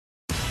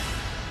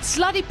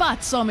Slat die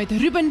pad saam met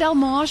Ruben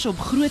Delmars op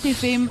Groot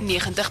FM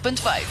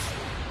 90.5.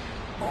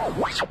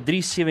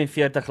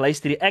 347,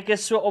 luister, ek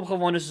is so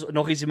opgewonde soos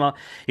nog ietsie, maar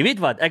jy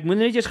weet wat, ek moet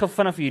net eers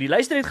gevin af hierdie,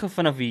 luister net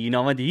gevin af hierna,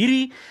 want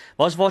hierdie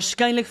was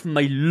waarskynlik vir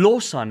my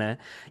loshande,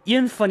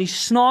 een van die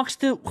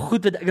snaakste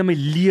goed wat ek in my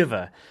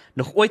lewe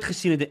nog ooit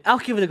gesien het, en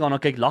elke keer wat ek daarna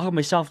kyk, lag ek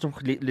myself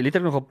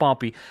letterlik nog op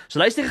papie, so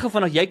luister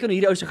gevin af, jy kan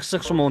hierdie ou se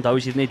gesig sommer onthou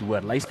as jy dit net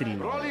hoor, luister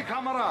hierna. Rollie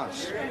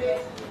kamerads.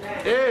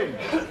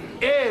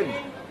 In,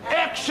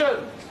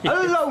 action!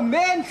 Hallo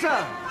mense!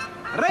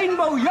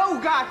 Rainbow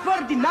yoga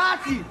vir die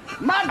nasie.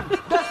 Man,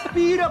 dis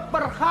pure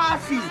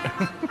pergasie.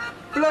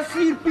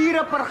 Plesier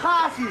pure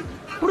pergasie.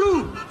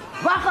 Proe,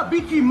 wag 'n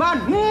bietjie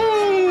man.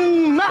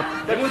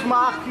 Dit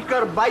maak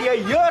seker baie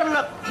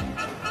heerlik.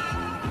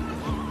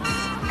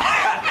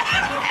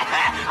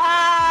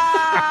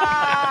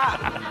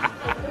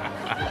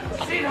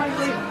 Sien hy.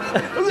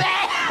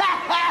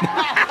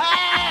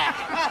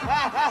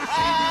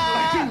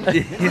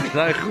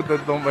 Jy goed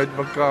het hom uit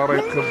mekaar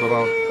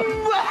uitgebrand.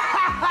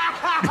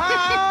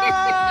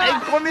 Ek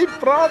kon nie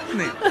praat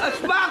nie. Dit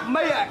smaak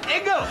my 'n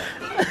engel.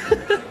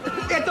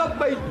 Ek op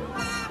my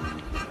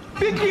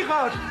pikkie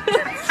gehad.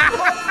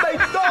 Op my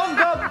tong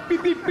op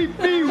pipi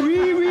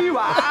wee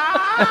wa.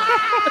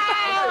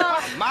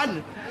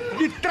 Man,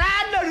 die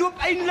trane loop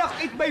eindig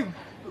uit my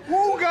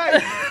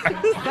oë.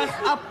 Dis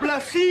 'n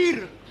plesier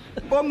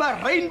om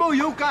 'n rainbow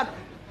yoga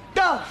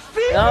te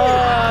vier.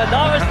 Ja,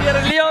 dames en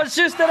heren, Leon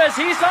Schuster is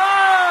hier zo!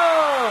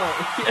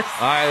 Yes.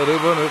 Hi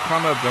Ruben, hoe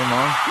gaan dit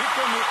man?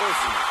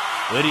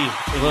 Hoorie,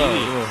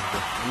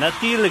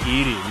 natuurlijk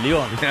hierdie,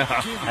 Leon. Ja.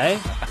 Hey?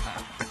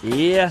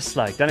 Yes,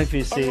 like, kan ek vir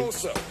jou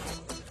sê?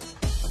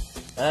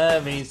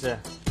 Mense.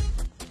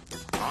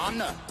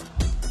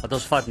 Wat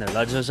ons vat nou,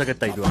 laat ons sulke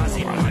tyd doen.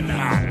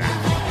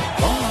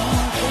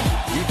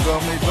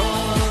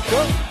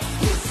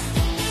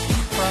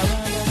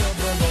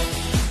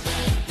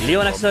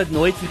 Leon, ek sal dit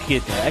nooit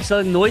vergeet nie. Ek sal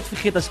dit nooit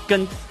vergeet as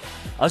kind,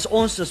 as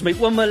my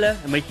oom hulle,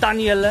 en my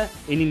tannie hulle,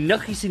 en die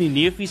niggies en die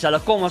neefies, hulle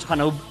kom, ons gaan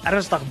nou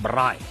ernstig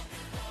braai.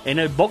 En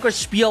nou bokke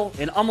speel,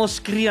 en almal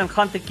skree en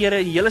gaan te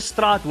kere, die hele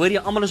straat, hoor jy,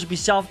 almal is op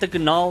dieselfde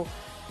kanaal,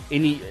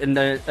 en in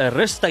die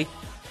rustyd,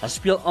 dan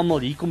speel almal,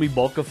 hier kom die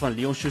bokke van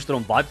Leon Schuster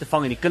om baie te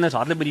vang, en die kinders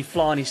hardloop by die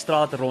vla in die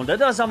straat rond. Dit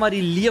was dan maar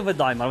die lewe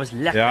daai, maar het was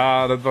lekker.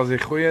 Ja, dit was die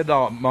goeie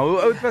dae. Maar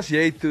hoe oud was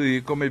jy toe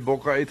hier kom die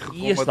bokke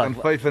uitgekom het in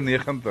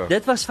 95?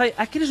 Dit was ek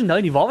kan nie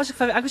onthou nie. Waar was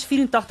ek? Ek was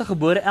 84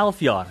 gebore, 11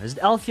 jaar. Is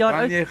dit 11 jaar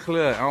oud? Kan jy glo,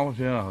 11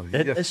 jaar.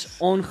 Dit is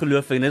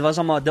ongelooflik. Dit was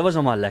al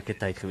 'n lekker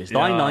tyd geweest.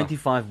 Daai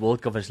 95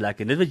 World Cup was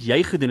lekker. Dit wat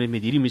jy gedoen het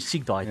met hierdie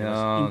musiek daai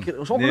tyd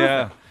was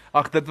ongelooflik.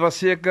 Ag, dit was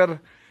seker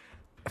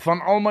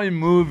van al my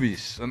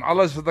movies en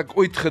alles wat ek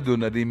ooit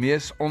gedoen het, die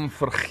mees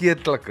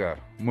onvergeetlike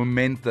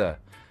momente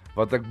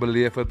wat ek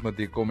beleef het met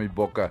die Kommie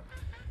Bokke.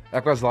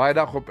 Ek was daai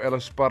dag op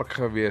Ellis Park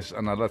gewees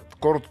en hulle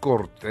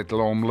kort het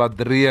hulle hom laat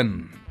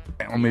dreun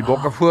om die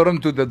bokke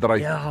vorentoe te dryf.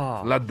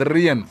 Ja. Laat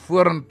dreun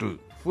vorentoe.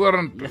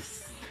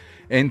 Yes.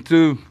 En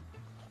toe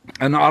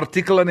in 'n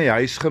artikel in die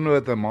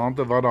Huisgenoot 'n maand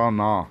wat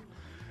daarna,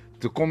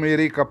 toe kom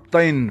hierdie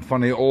kaptein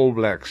van die All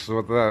Blacks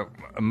wat 'n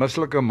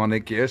mislike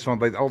mannetjie is,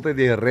 want hy het altyd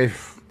die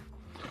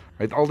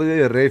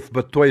ref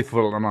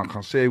betwyfel en dan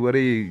gaan sê, hoor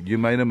you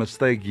made a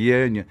mistake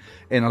here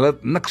en hulle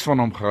het niks van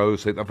hom gehou,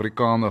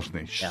 Suid-Afrikaners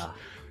nie. Ja.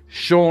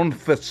 Sean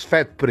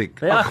Fitzpatrick.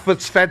 Ja. Ag,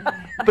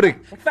 Fitzpatrick.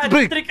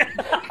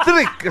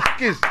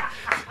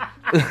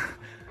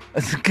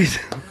 Ekskuus.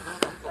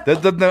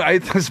 Dit het nou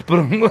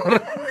uitgespring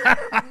hoor.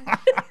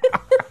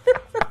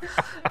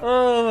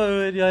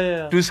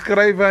 Ja. Toe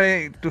skryf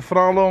hy, toe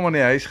vra hulle hom in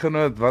die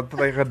Huisgenoot wat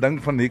hy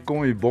gedink van hier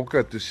kom die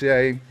bokke, toe sê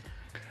hy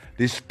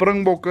die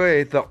Springbokke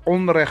het 'n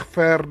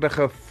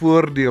onregverdige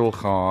voordeel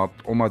gehad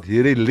omdat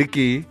hierdie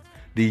liedjie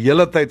die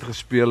hele tyd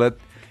gespeel het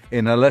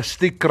en hulle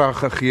stiekkrag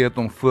gegee het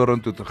om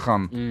vorentoe te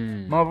gaan.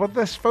 Maar wat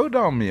is fout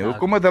daarmee?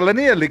 Hoekom het hulle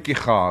nie 'n liedjie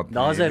gehad nie?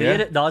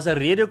 Daar's 'n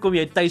rede hoekom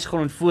jy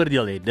tuisgrond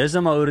voordeel het. Dis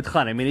nou maar hoe dit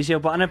gaan. Ek meen as jy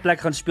op 'n ander plek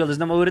gaan speel, dis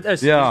nou maar hoe dit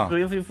is. Ja. Dis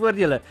een van die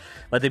voordele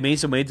wat die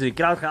mense moet hê. Die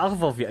crowd gaan in elk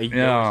geval vir jou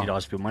uitbreek as jy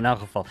daar speel, maar in elk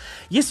geval.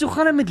 Hoe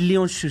gaan dit met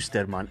Leon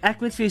Schuster man? Ek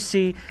moet vir jou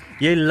sê,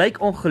 jy lyk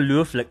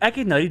ongelooflik. Ek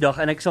het nou die dag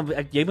en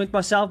jy moet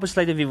maar self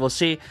besluit of jy wil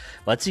sê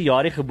wat se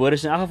jaar jy gebore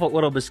is, in elk geval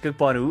oral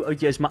beskikbaar hoe oud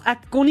jy is, maar ek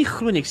kon nie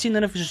glo nie. Ek sien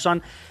nou vir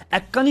Susan,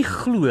 ek kan nie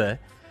glo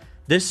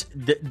dis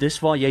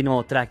waar jy nou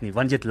al trek nie,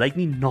 want jy lyk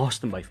nie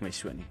naaste by vir my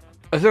so nie.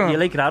 Jy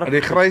lyk regtig.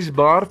 Die grys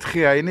baard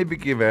gee hy net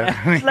bietjie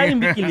weg. Klein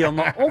bietjie Leon,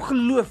 maar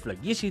ongelooflik.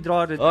 Jy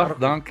dra dit. Ag,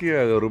 dankie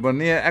Ruben.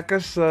 Nee, ek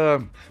is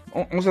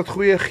ons het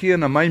goeie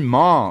gene. My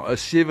ma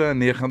is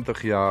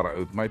 97 jaar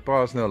oud. My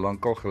pa is nou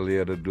lankal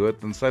gelede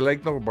dood en sy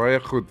lyk nog baie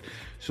goed.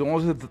 So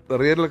ons het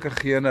redelike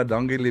gene,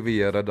 dankie liewe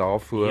Here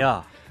daarvoor.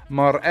 Ja.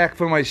 Maar ek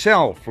vir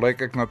myself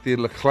lyk ek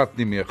natuurlik glad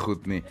nie meer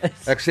goed nie.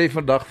 Ek sê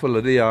vandag vir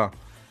Lydia,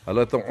 hulle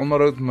het 'n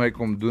onderhoud met my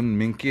kom doen,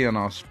 Minkie en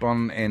haar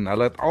span, en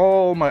hulle het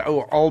al my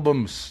ou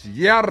albums,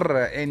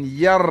 jare en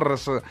jare,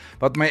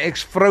 wat my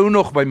ex-vrou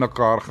nog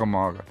bymekaar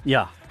gemaak het.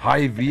 Ja.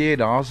 Hy weet,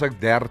 daar's ek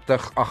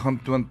 30,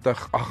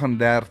 28,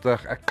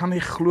 38. Ek kan nie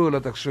glo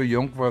dat ek so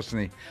jonk was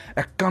nie.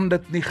 Ek kan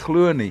dit nie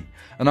glo nie.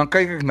 En dan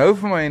kyk ek nou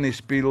vir my in die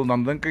spieël,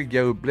 dan dink ek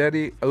jou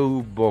bloody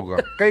ou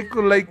bogger. Kyk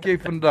hoe lyk jy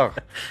vandag.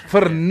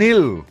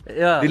 Verniel.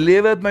 Ja. Die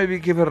lewe het my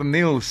bietjie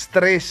verniel,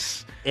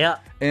 stres. Ja.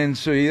 En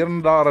so hier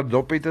en daar 'n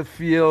doppie te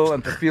veel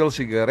en te veel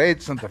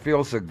sigarets en te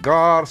veel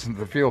cigars en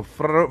te veel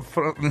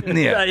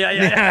nee.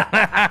 Ja.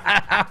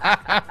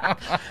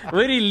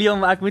 Hoorie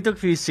Leon, ek moet ook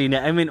vir jou sê, nee,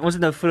 I mean, ons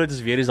het nou voordat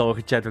ons weer eens al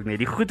gechat ook nie.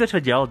 Die goeders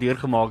wat jy al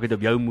deurgemaak het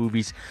op jou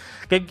movies.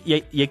 Kyk,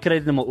 jy kry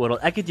dit net maar oral.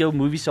 Ek het jou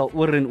movies al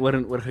oor en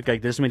oor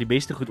gekyk. Dit is my die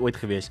beste goed ooit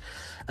gewees.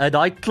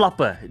 Daai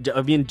klappe,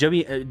 I mean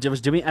Jimmy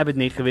Abbott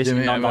net gewees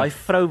en dan daai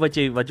vrou wat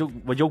jy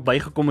ook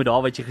bygekom het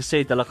daar wat jy gesê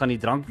het hulle gaan die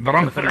drank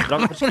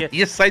verskeer.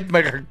 Jy sy het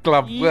my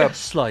geklap, hoor.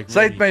 Yes, like, Sy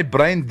het my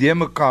brein de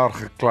mekaar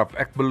geklap.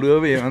 Ek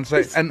beloof jou en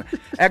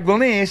ek wil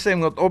nie hê sy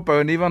moet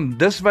ophou nie want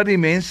dis wat die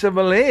mense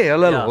wil hê.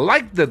 Hulle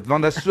like dit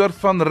want dit is 'n soort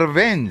van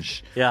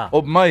revenge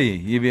op my,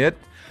 jy weet.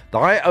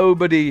 Daai ou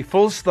by die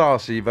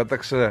volstasie wat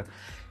ek se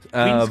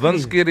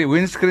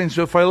windscreen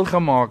so vuil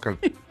gemaak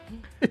het.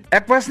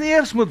 Ek was nie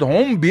eers met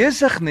hom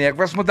besig nie, ek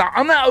was met 'n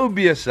ander ou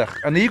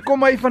besig. En hier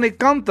kom hy van die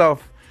kant af.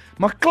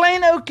 Maar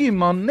klein ouetjie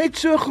man, net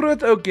so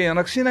groot ouetjie en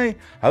ek sien hy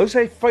hou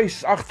sy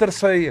vuis agter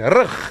sy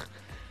rug.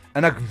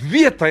 En ek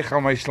weet hy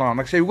gaan my slaan.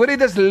 Ek sê, hoorie,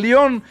 dis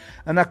Leon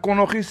en ek kon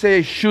nog nie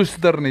sê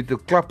Schuster nie. Toe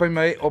klap hy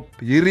my op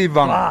hierdie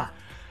wang.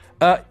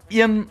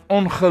 Een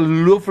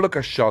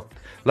ongelooflike shot.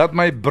 Laat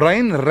my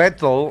brein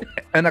rattle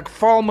en ek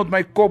val met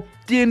my kop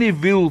teen die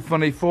wiel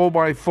van die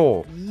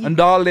 4x4. En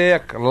daar lê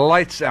ek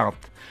lights out.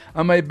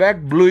 En my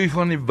bek bloei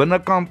van die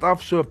binnekant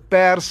af so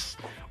pers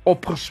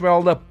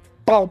opgeswelde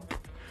pulp.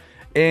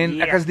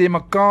 En ek is die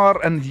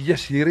mekaar en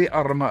hierdie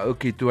arme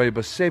ouetjie toe hy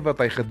besef wat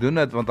hy gedoen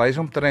het want hy is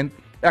omtrent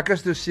ek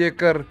is toe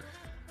seker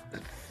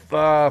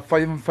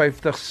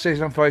 55,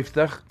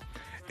 56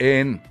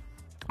 en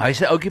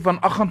hy's 'n ouetjie van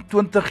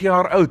 28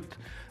 jaar oud.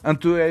 En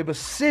toe hy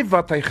besef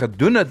wat hy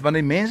gedoen het, want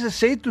die mense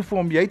sê toe vir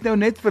hom, jy het nou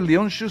net vir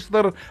Leon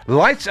Schuster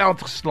lights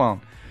out geslaan.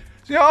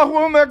 Sê, ag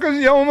oom, ek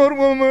is jammer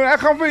oom, ek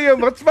gaan vir jou,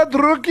 wat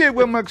rook jy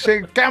oom? Ek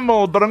sê,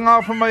 Camel, bring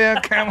af vir my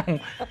 'n Camel.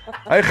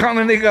 Hy gaan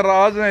in die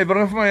garage en hy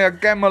bring vir my 'n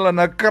Camel en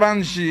 'n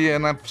Crunchy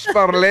en 'n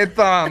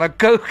Sparletta en 'n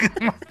Coke.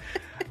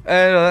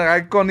 En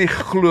hy kon nie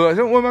glo. Hy sê,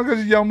 oom, ek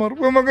is jammer.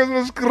 Oom, ek is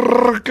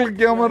verskriklik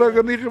jammer. Ek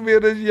het nie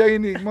geweet dis jy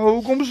nie. Maar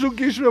hoekom soek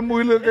jy so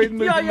moeilikheid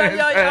met my?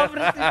 Ja,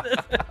 presies.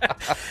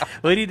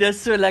 Hoorie,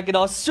 dis so lekker.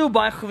 Daar's so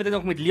baie goed wat ek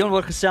nog met Leon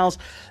oor gesels.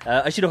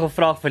 As jy nog 'n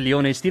vraag vir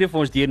Leon het, stuur vir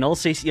ons deur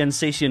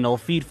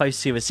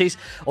 0616104576.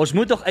 Ons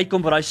moet nog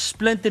uitkom by daai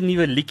splinter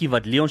nuwe liedjie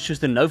wat Leon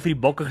Schuster nou vir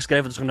die bokke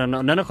geskryf het. Ons gaan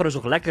nou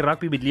nog lekker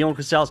rugby met Leon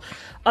gesels.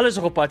 Alles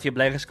nog op pad, jy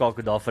bly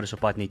geskakel daarvoor is op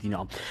pad net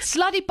hierna.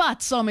 Slat die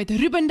pad saam met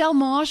Ruben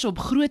Delmas op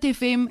Groot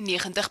FM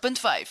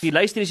 90.5. Die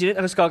luister as jy net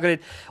ingeskakel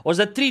het. Ons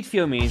het 'n treat vir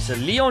jou mense.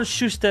 Leon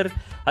Schuster,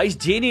 hy's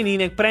genuine hier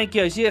en ek prank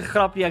jou. Hy's nie 'n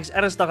grapjie, ek's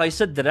ernstig. Hy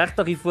sit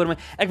regtig hier voor my.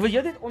 Ek wil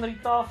jou net onder die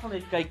tafel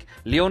net kyk.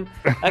 Leon,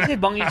 ek is net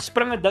bang jy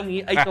spring 'n ding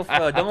hier uit of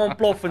ding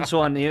ontplof en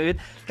so aan, jy weet.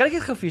 Kan ek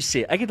dit gou vir jou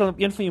sê? Ek het al op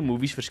een van jou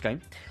movies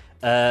verskyn.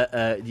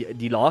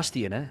 Die laaste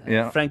ene,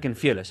 Frank and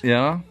Fearless.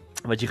 Ja.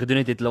 Wat jy gedoen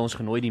het hulle ons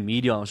genooi die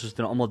media, ons was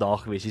toe almal daar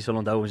gewees. Jy sal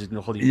onthou ons het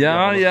nogal die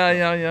Ja.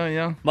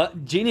 Maar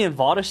Jenny en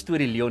ware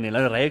storie Leon,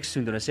 nou ry ek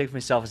soontoe en dan sê ek vir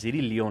myself as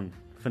hierdie Leon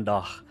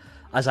vandag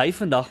as hy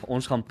vandag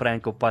ons gaan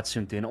prank op pad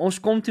soontoe en ons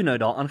kom toe nou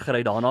daar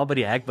aangery daarna by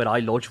die hek by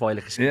daai lodge waar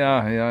hulle geskep.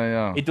 Ja.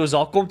 Het ons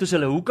daar kom toe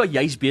hulle hoeka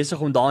jy's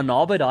besig om daar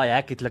naby daai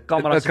hek het hulle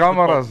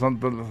kameras.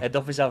 Want het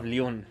of myself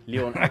Leon,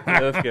 ek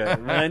geloof jou.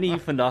 Maar nie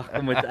vandag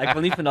kom dit. Ek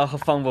wil nie vandag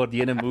gevang word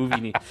deur 'n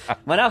movie nie.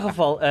 Maar in 'n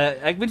geval,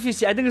 ek moet vir julle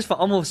sê, ek dink dit is vir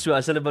almal so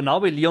as hulle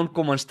naby Leon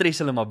kom en stres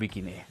hulle maar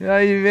bietjie nê. Ja,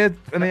 jy weet,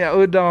 in die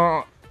ou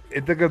dae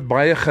het ek dit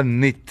baie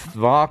geniet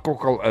waar ek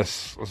ook al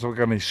is. As ek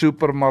in die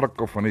supermark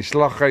of in die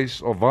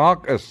slaghuis of waar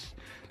ek is,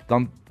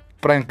 dan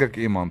prank ek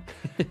iemand.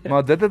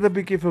 Maar dit het 'n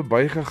bietjie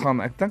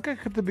verbygegaan. Ek dink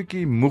ek het 'n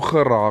bietjie moeg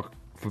geraak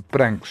vir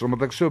pranks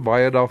omdat ek so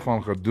baie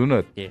daarvan gedoen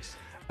het. Yes.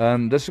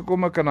 En dis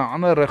hoekom ek in 'n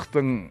ander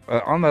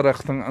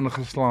rigting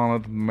ingeslaan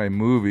het met my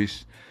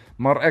movies,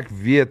 maar ek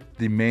weet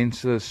die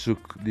mense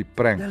soek die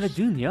pranks. Hulle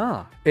doen,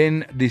 ja.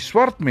 En die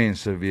swart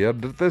mense weer,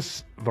 dit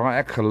is waar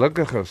ek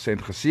gelukkig is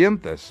en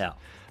geseënd is. Ja.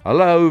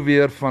 Hulle hou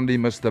weer van die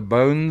Mr.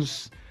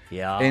 Bones.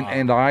 Ja.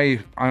 En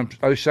daai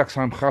ou saks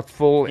hom gat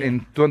vol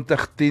in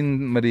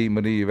 2010 met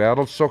die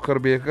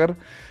wêreldsokkerbeker.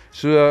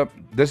 So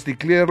dis die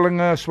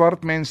kleurlinge,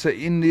 swart mense,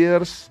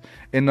 Indiërs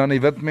en dan die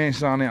wit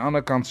mense aan die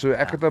ander kant. So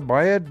ek het 'n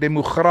baie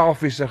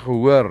demografiese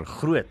gehoor.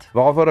 Groot.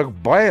 Waarvoor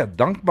ek baie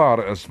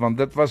dankbaar is want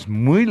dit was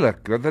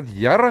moeilik. Dit het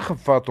jare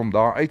gevat om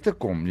daar uit te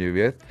kom, jy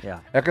weet.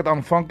 Ja. Ek het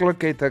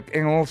aanvanklik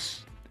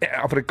Engels,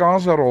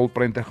 Afrikaanse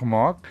rolprente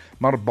gemaak,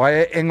 maar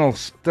baie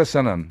Engels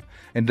tussenin.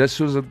 En dis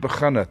soos dit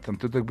begin het. En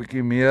toe het ek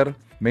bietjie meer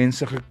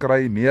mense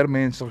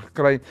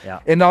gekry.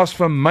 Ja. En daar's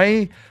vir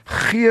my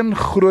geen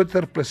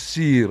groter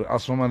plesier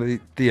as om in die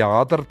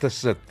teater te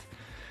sit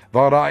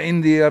waar daar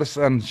Indiërs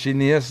en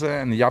Chinese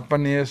en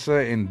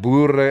Japaneese en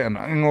boere en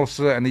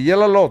Engelse en die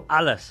hele lot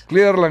Alles.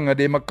 kleurlinge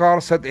die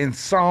mekaar sit en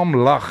saam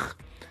lag.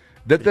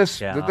 Dit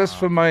is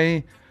vir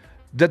my,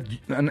 dit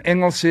in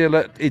Engels sê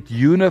hulle, it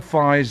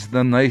unifies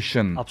the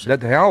nation. Absoluut.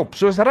 Dit help,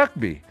 soos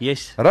rugby.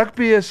 Yes.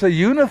 Rugby is 'n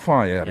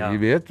unifier, Ja. jy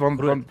weet,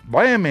 want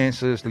baie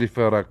mense is lief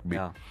vir rugby.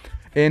 Ja.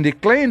 En die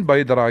klein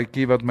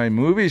bydraatjie wat my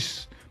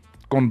movies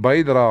kon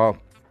bydra,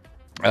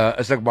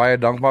 is ek baie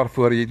dankbaar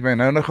vir. Jy het my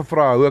nou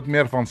gevra, hou ek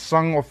meer van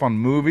sang of van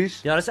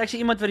movies? Ja, dis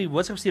actually iemand wat die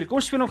boodskap stuur. Kom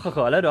speel hom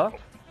gou-gou. Hallo daar.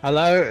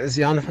 Hallo, is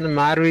Jan van der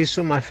Merwe.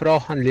 So my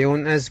vraag aan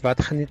Leon is,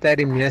 wat geniet hy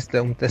die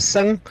meeste, om te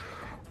sing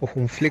of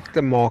om fliek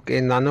te maak?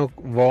 En dan ook,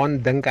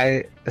 waaraan dink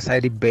hy is hy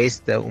die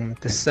beste, om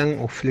te sing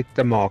of fliek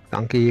te maak?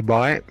 Dankie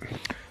baie.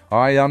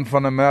 Hi Jan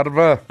van der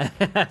Merwe.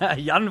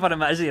 Jan van der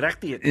Merwe is die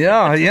regte een.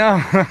 Ja.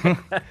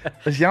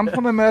 Is Jan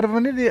van der Merwe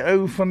nie die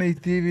ou van die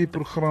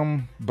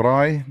TV-program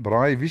Braai,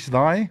 wie's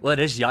daai? O,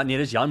 dis Jan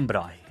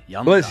Braai.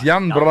 Dis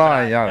Jan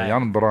Braai, ja,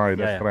 Jan Braai,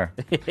 dis reg.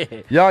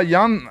 Ja,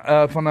 Jan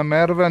van der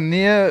Merwe,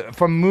 nee,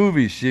 van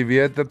movies, jy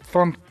weet, dit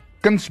van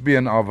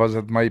kindsbeen af was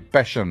dit my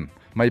passion,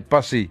 my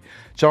passie.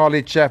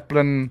 Charlie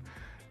Chaplin,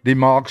 die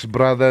Marx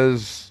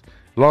Brothers,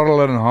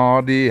 Laurel and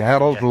Hardy,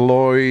 Harold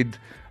Lloyd,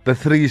 The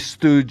Three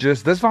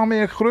Stooges, dis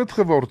waarmee ek groot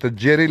geword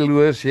het, Jerry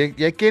Lewis,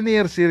 jy ken nie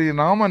eers hierdie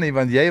name nie,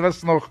 want jy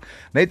was nog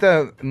net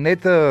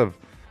 'n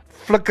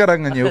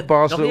flikkering in jou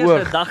pa se Nog nie oog.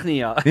 eens 'n dag nie,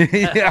 ja.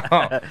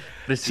 Ja,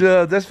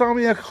 so, dis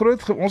waarmee ek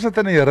ons het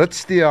in die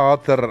Ritz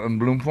Theater in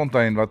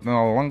Bloemfontein, wat nou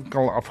al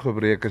lankal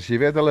afgebreek is, jy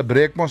weet, hulle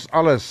breek mos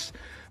alles,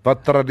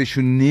 wat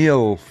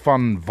tradisioneel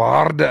van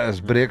waarde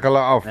is, breek hulle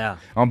af. Ja.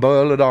 Dan bou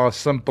hulle daar 'n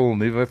simpel,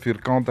 nuwe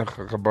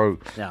vierkantige gebou.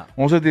 Ja.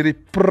 Ons het hierdie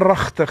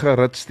pragtige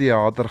Ritz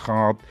Theater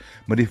gehad,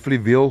 met die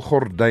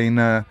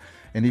fluweelgordyne,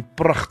 en die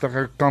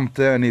pragtige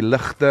kante, en die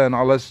ligte, en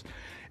alles.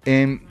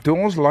 En toe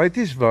ons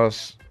laities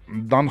was,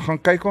 dan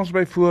gaan kyk ons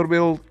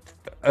byvoorbeeld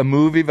 'n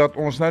movie wat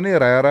ons nou nie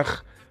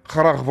regtig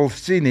graag wil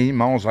sien nie,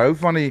 maar ons hou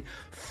van die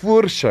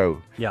voorshow.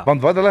 Ja.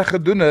 Want wat hulle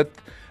gedoen het,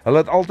 hulle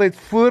het altyd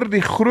voor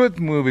die groot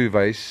movie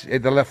wys,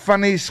 het hulle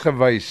funnies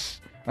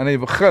gewys aan die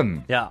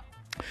begin. Ja.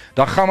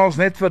 Dan gaan ons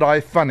net vir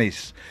daai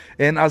funnies.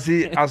 En as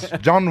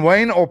John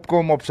Wayne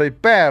opkom op sy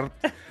perd,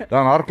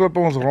 dan hardloop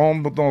ons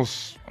rond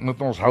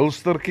met ons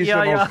holstertjies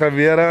en ons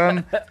gewere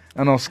in,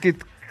 en ons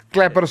skiet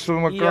kleppers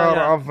vir mekaar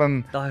af,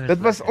 en dit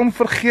was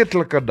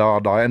onvergeetlike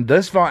daai, en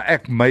dis waar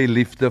ek my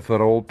liefde vir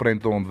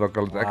rolprente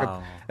ontwikkel het.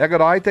 Ek het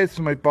daai tyd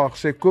vir my pa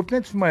gesê, koop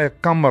net vir my 'n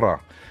kamera,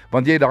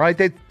 want daai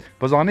tyd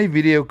was daar nie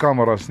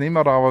videokameras nie,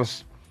 maar daar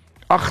was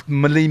 8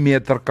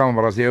 mm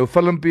kameras, die ou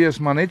filmpie is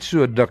maar net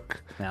so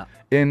dik,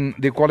 en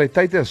die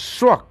kwaliteit is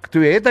swak.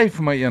 Toe het hy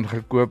vir my een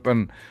gekoop,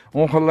 en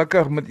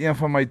ongelukkig met een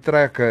van my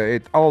trekke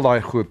is al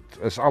daai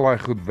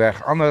goed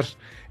weg. Anders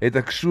het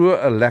ek so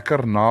 'n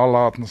lekker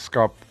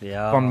nalatenskap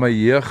van my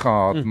jeug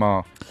gehad,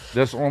 maar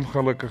dis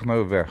ongelukkig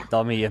nou weg.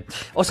 Daarmee.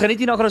 Ons gaan net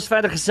hier nog ons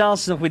verder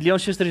gesels nog met Leon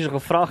Schuster, as jy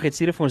nog 'n vraag het,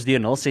 stuur vir ons deur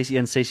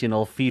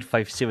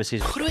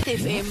 0616104576. Groot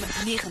FM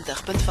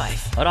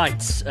 90.5.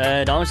 Alright,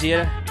 dames en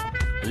here,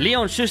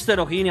 Leon Schuster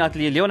nog hier in die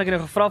ateljee. Leon, ek het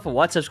nou gevra vir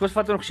WhatsApp. Kom ons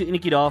vat nog so 'n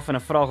enetjie daar van 'n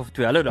vraag of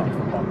twee. Hallo daar.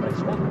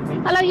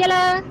 Hallo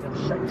julle.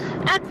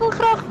 Ek wil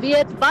graag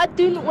weet, wat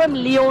doen oom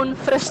Leon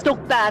vir 'n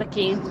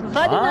stokperdjie?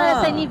 Wat doen hy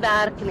as hy nie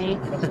werk nie?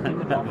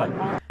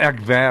 Ek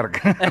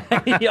werk.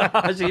 Ja,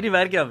 as jy nie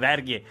werk,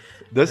 werk jy.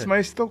 Dis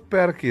my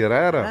stokperdjie,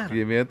 regtig.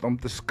 Jy weet, om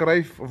te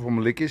skryf of om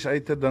liedjies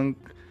uit te dink,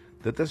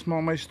 dit is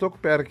maar my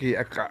stokperdjie.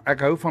 Ek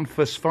hou van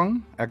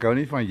visvang. Ek hou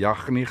nie van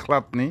jag nie,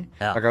 glad nie.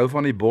 Ja. Ek hou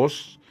van die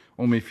bos,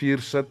 om die vuur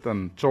sit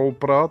en chol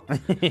praat.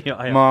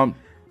 Ja. Maar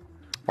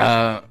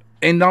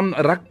en dan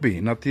rugby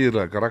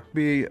natuurlik.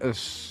 Rugby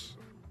is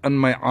in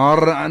my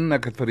are in.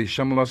 Ek het vir die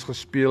Shimlas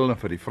gespeel en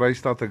vir die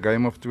Vrystaat 'n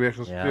game of 2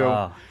 gespeel.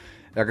 Ja.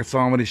 Ek het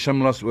saam met die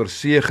Shimlas oor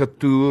see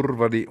getoer,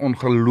 wat die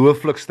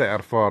ongelooflikste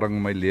ervaring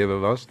in my lewe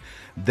was.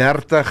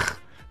 30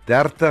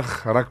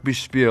 rugby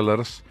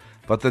spelers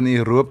wat in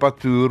Europa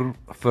toer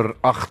vir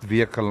 8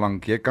 weke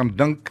lank. Jy kan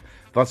dink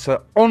wat 'n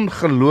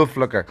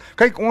ongelooflike.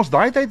 Kyk,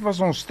 daai tyd was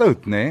ons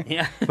stout, né?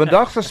 Ja.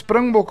 Vandag se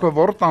Springbokke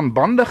word aan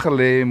bande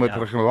gelê met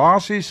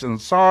regulasies en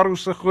SARU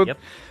se goed. Yep.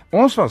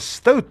 Ons was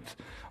stout.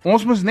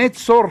 Ons moes net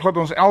sorg dat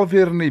ons 11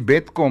 uur in die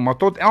bed kom, maar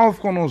tot 11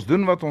 kon ons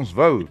doen wat ons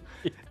wou.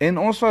 En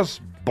ons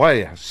was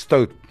baie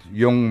stout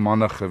jong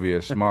manne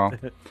gewees, maar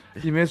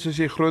jy weet, soos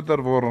jy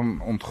groter word,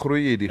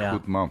 ontgroei jy die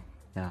goed, maar.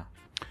 Ja.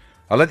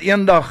 Hulle het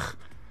eendag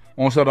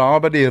ons het daar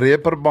by die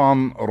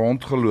reperbaan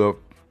rondgeloop,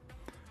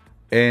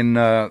 en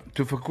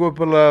toe verkoop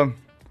hulle,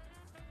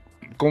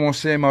 kom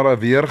ons sê maar 'n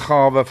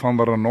weergawe van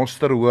 'n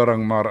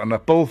renosterhoring, maar in 'n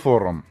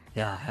pilvorm.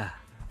 Ja.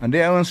 En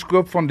die ouens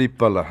koop van die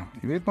pille.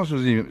 Jy weet maar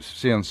soos die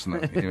seuns nou,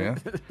 jy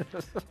weet.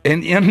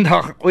 En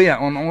eendag,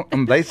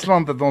 in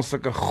Duitsland het ons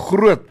sulke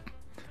groot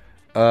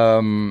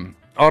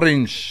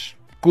orange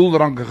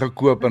koeldranke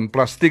gekoop in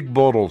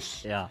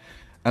plastiekbottels. Ja.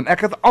 En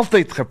ek het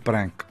altyd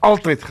geprank.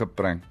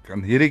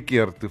 En hierdie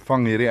keer toe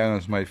vang hierdie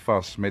ouens my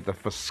vas met 'n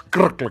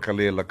verskriklike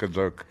lelike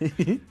joke.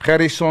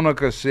 Gerry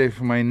Sonneke sê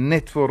vir my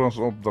net voor ons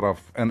opdraf,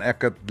 en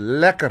ek het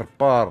lekker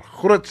paar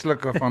groot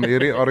slukke van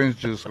hierdie orange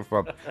juice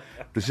gevat.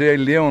 Toe sê hy,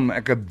 Leon,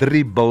 ek het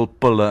 3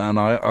 bilpille in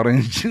daai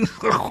orange juice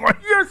gegooi.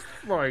 Yes!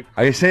 my.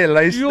 Hy sê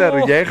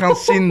luister, jy gaan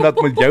sien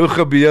wat met jou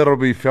gebeur op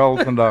die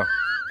veld vandag.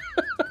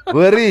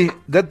 Hoorie,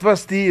 dit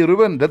was die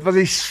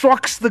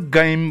swakste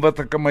game wat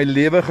ek in my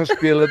lewe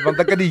gespeel het, want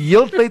ek het die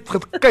hele tyd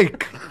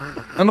gekyk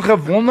en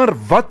gewonder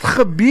wat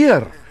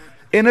gebeur.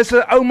 En as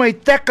 'n ou my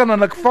tackle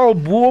en ek val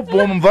bo op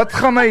hom, wat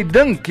gaan hy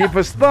dink? Jy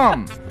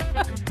verstaan?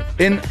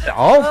 En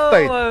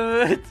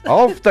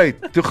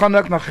halftyd, toe gaan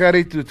ek na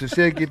Gerry toe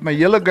sê ek het my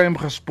hele game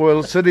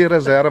gespoil, sit die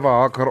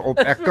reservehaker op,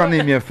 ek kan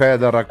nie meer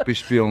verder rugby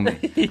speel nie.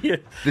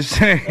 Toe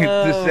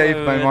sê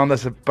my man,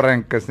 dis 'n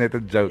prank, is net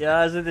 'n joke.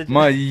 Ja, is dit 'n joke?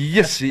 Maar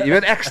jessie, jy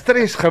weet ek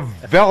stres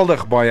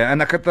geweldig baie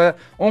en ek het 'n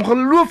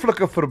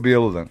ongelooflike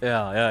verbeelding.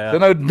 Ja. So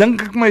nou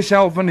dink ek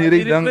myself van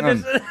hierdie ding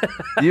in.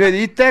 Jy weet,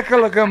 hier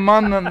tackle ek 'n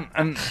man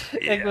en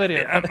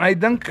hy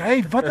dink,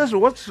 hey,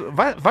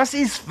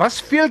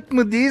 was fehlt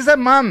met deze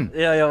man?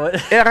 Ja.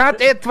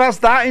 Hat etwas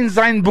da in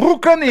zijn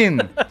broeken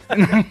in.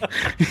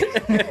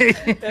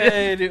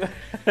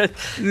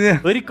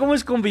 Hoorie, kom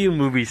ons kom by jou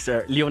movies,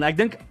 Leon. Ek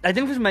dink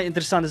vir my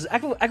interessant is,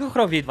 ek wil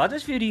graag weet, wat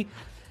is vir jou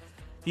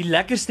die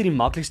lekkerste, die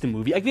maklikste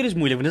movie? Ek weet dit is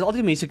moeilik, want dit is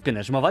altyd mense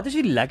kinders, maar wat is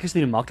die lekkerste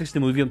en die maklikste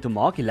movie om te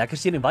maak, die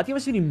lekkerste een, en wat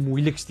was die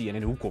moeilikste een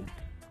en hoekom?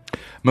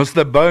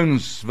 Mr.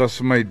 Bones was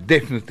vir my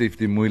definitief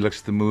die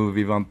moeilikste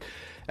movie, want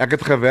ek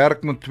het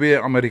gewerk met 2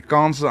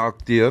 Amerikaanse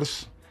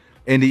akteurs,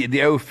 en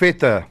die ou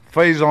vette,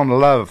 Faison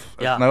Love,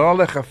 is nou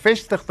al 'n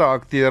gevestigde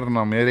akteur in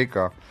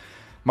Amerika,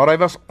 maar hy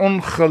was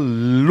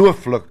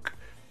ongelooflik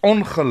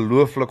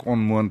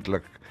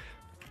onmoontlik.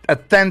 'n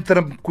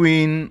tantrum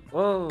queen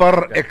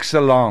per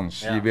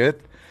excellence, jy weet.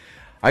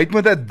 Hy het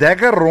met 'n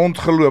dagger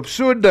rondgeloop,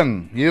 so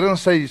ding, hier in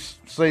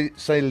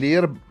sy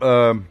leer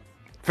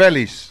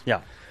vellies.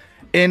 Ja.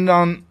 En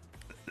dan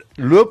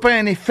loop hy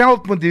in die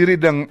veld met hierdie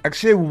ding. Ek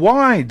sê,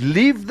 why?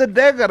 Leave the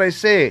dagger. Hy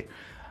sê,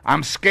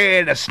 I'm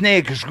scared a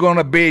snake is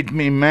gonna bite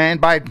me,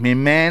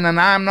 man, and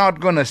I'm not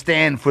gonna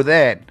stand for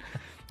that.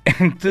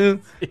 En toe,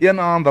 een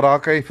aand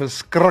raak hy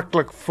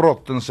verskriklik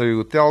vrot in sy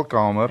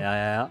hotelkamer.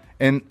 Ja.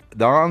 En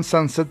daar in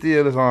Sun City,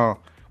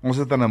 ons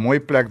het in 'n mooi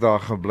plek daar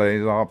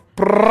gebly, daar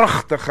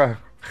pragtige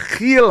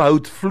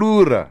geelhout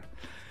vloere.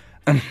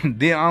 En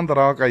die aand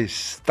raak hy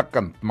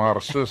stikkend,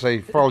 maar soos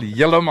hy val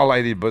heeltemal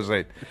uit die bus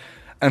uit.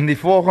 En die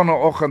volgende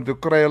oggend, toe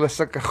kry hulle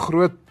sulke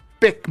groot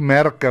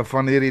pekmerke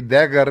van hierdie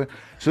dagger,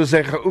 soos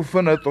hy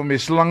geoefen het om die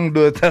slang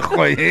dood te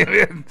gooi, jy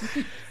weet.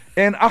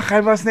 En ag,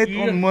 hy was net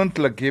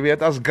onmoontlik, jy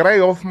weet, as Grey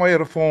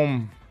Hofmeyer vir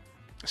hom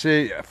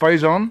sê,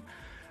 Faison,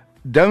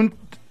 don't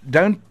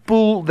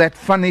pull that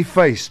funny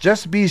face,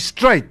 just be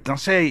straight, dan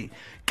sê hy,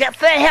 get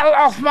the hell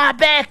off my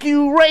back,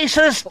 you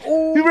racist,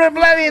 you're a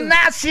bloody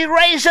Nazi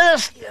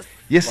racist.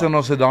 Yes, en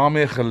ons het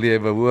daarmee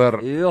gelewe,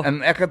 hoor,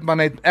 en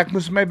ek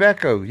moes my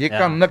bek hou, jy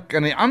kan nik,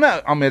 en die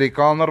ander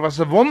Amerikaner was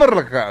 'n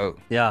wonderlike ou.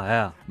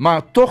 Ja.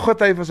 Maar tog het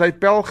hy vir sy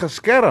pel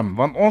geskerm,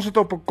 want ons het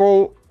op 'n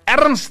kol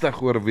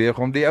ernstig oorweeg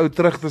om die ou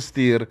terug te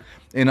stuur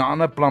en 'n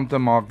ander plan te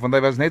maak, want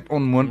hy was net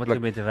onmoontlik.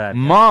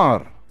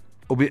 Maar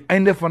op die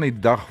einde van die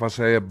dag was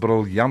hy 'n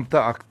briljante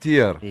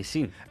akteur. Jy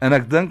sien. En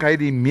ek dink hy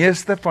die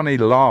meeste van die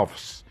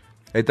laughs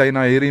het hy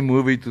na hierdie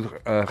movie toe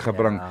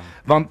gebring. Ja.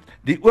 Want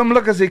die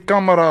oomblik as die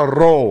kamera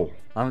rol,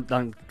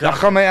 dan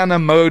gaan hy aan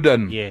 'n mode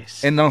in,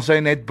 en dan sê hy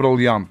net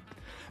briljant.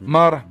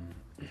 Maar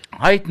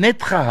hy het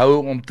net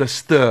gehou om te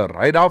stir.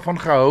 Hy het daarvan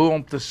gehou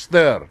om te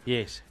stir.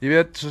 Jy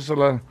weet, soos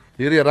hulle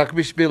hierdie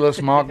rugby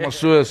spelers maak maar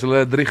so, as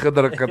hulle 3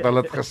 gedruk het,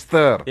 hulle het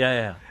gestir.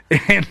 Ja.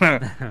 En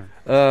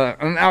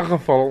in elk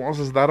geval, ons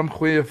is daarom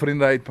goeie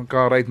vriende uit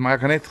mekaar uit, maar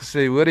ek het net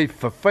gesê, hoorie,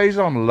 vir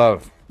Faison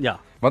Love. Ja.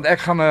 Want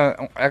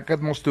ek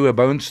het mos toe 'n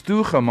Bones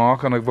 2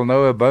 gemaak en ek wil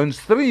nou 'n Bones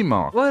 3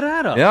 maak. Wat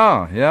raar.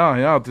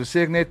 Ja, toe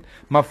sê ek net,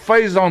 maar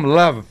Faison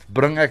Love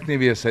bring ek nie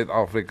weer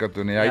Suid-Afrika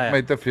toe nie. Hy het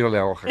my te veel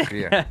hel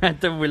gegee.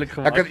 Te moeilik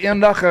gemaak. Ek het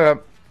eendag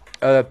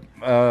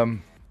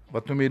 'n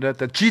wat noem jy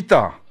dit, 'n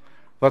cheetah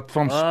wat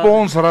van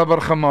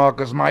sponsrubber gemaak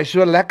is, maar hy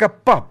so lekker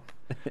pap.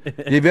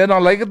 Jy weet,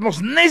 dan lyk dit mos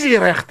net die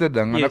regte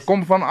ding, en ek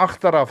kom van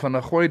agter af en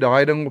ek gooi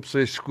daai ding op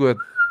sy skoot.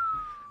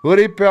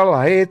 Hoorie Pel,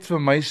 hy het vir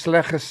my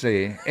sleg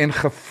gesê en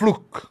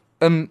gevloek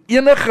in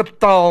enige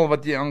taal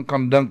wat jy aan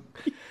kan dink.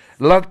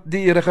 Laat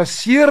die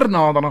regisseur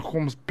nader en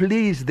kom,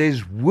 please,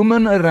 there's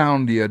women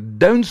around here,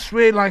 don't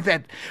swear like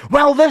that.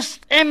 Well, this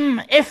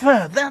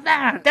M-effer,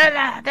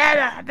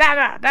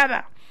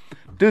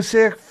 Toe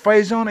sê ek,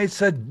 Faison,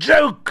 it's a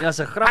joke. Ja,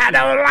 I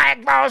don't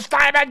like those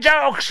type of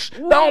jokes.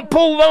 Don't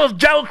pull those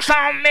jokes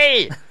on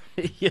me.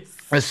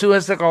 En so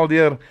is ek al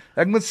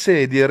ek moet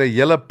sê, deur 'n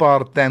hele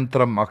paar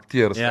tantrum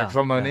akteurs. Ek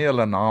sal nou nie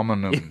hulle name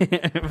noem.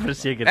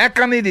 Verseker. Ek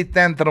kan nie die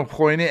tantrum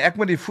gooi nie, ek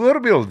moet die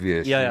voorbeeld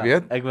wees, jy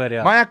weet. Ek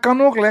weet, Maar ek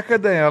kan ook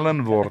lekker die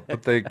Helen word,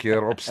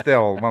 partykeer op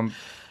stel, want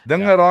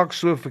dinge raak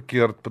so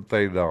verkeerd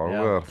party daar,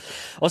 hoor.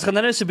 Ons gaan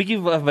nou so 'n bietjie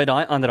by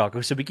daai aanraak.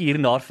 Ons so 'n bietjie hier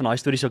en daar van daai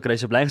stories sou kry,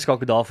 so bly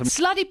geskakel daarvan.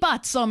 Slat die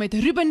pad saam met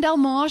Ruben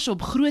Delmars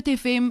op Groot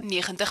FM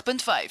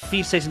 90.5.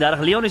 4:36.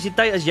 Leon, is die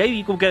tyd as jy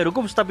hier kom kyk,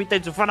 hoekom stap jy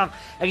tyd so vinnig?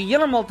 Ek het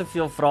heeltemal te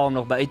veel vrae om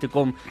nog by uit te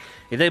kom.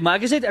 Maar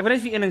ek wil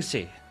net vir een ding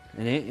sê.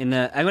 Nee, en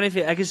ek wil net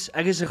vir ek is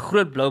 'n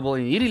groot blou bal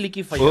en hierdie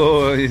liedjie van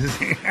jou.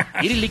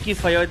 Hierdie liedjie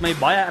van jou het my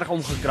baie erg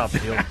omgekrap,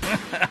 joh.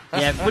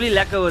 Ja, ek voel nie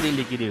lekker oor die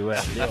liedjie nie, hoor.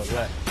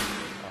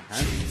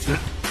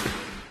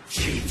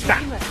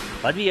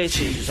 Wat wil jy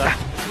sê, Susan?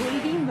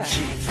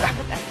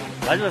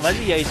 Wat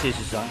wil jy sê,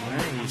 Susan?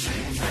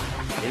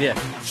 Jy weet.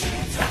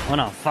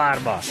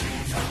 Onaanvaarbaar.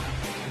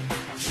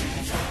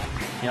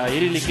 Ja,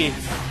 hierdie liedjie.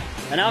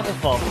 In elk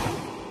geval.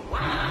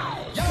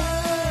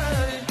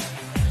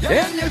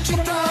 En jy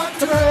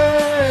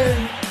tree.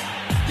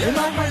 Jy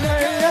maak my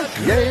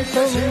jy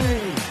so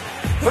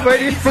by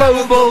die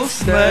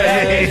flowballs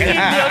nee.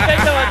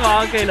 Kyk nou wat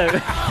maak hy nou.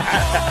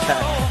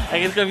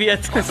 Ek het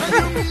geweet.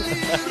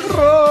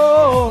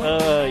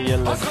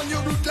 Julle.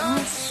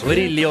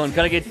 Hoorie Leon,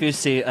 kan ek net vir jou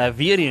sê,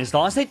 weer eens,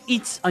 daar's net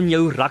iets aan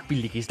jou rugby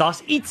liedjies.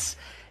 Daar's iets.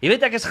 Jy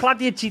weet ek is glad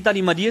nie 'n cheetah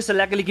nie, maar die is 'n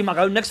lekker liedjie, maar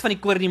ek hou niks van die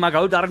koor nie, maar ek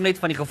hou daarom net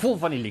van die gevoel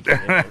van die liedjie.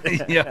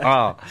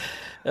 Ja.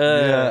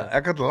 Ja,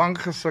 ek het lank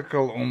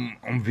gesukkel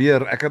om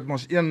weer, ek het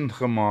mos een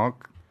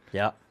gemaak.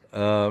 Ja.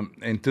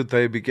 En toe het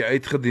hy 'n bietjie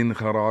uitgedien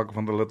geraak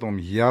want hulle het hom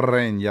jare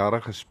en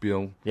jare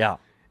gespeel. Ja.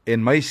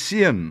 En my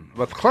seun,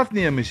 wat glad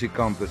nie 'n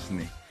musikant is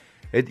nie,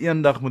 het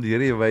eendag met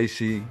hierdie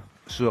wysie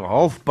so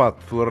halfpad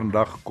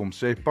vorendag gekom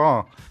sê,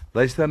 "Pa,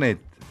 luister net,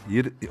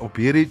 hier op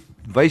hierdie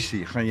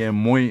wysie gaan jy 'n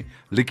mooi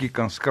liedjie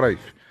kan skryf."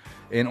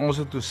 En ons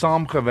het toe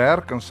saam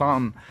gewerk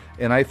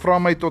en hy vra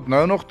my tot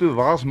nou nog toe,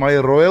 "Waar's my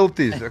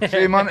royalties?" Ek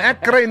sê, "Man,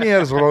 ek kry nie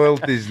eens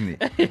royalties nie."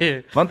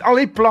 Want al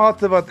die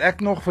plate wat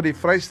ek nog vir die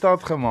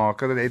Vrystaat gemaak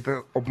het, het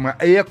ek op my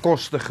eie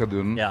koste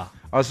gedoen. Ja.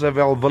 As 'n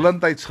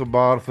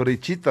welwillendheidsgebaar vir die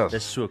Cheetahs.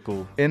 Dis so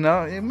cool. En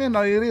ek meen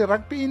nou hierdie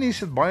rugby unies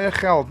het baie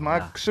geld,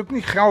 maar ek soek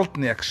nie geld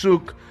nie. Ek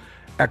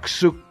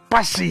soek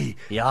passie.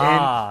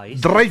 Ja, en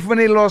dryf my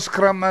nie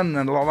loskram in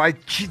en laat daai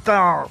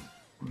Cheetah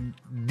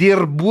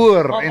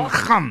deurboor en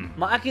gaan.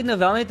 Maar ek het nou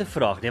wel net 'n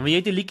vraag, nee, want jy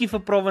het 'n liedjie vir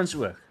Province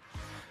ook.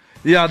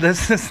 Ja,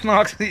 dis 'n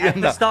snaakse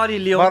een. Verstaan die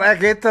Leon. Maar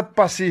ek het 'n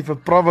passie vir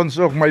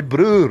Province ook. My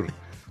broer,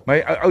 my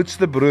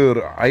oudste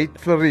broer, hy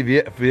het vir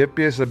die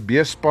WP se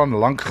B-span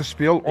lank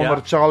gespeel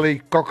onder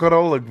Charlie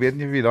Cockerell. Ek weet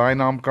nie wie daai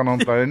naam kan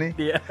onthou nie.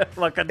 Ja,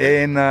 wat kan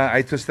En hy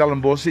het vir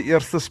Stellenbosch se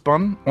eerste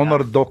span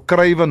onder Doc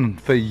Craven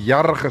vir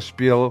jare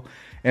gespeel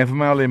en vir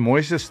my al die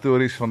mooiste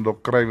stories van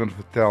Doc Craven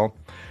vertel.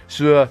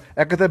 So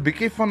ek het 'n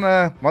bietjie van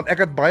want ek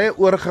het baie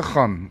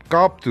oorgegaan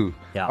Kaap toe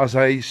as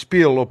hy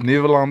speel op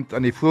Nieuweland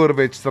in die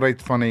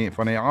voorwedstryd van die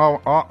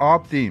A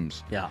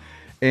teams. Ja.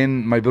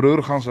 En my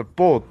broer gaan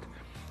support.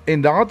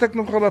 En daar het ek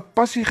nogal 'n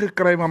passie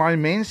gekry want daai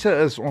mense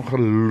is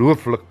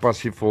ongelooflik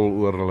passievol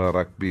oor hulle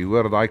rugby.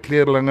 Hoor, daai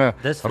kleerlinge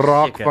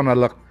raak van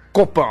hulle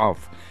koppe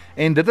af.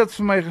 En dit het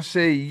vir my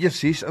gesê,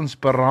 hier's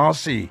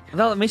inspirasie.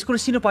 Wel, mense kon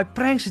sien op daai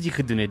pranks wat jy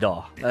gedoen het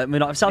daar.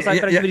 Met selfs daai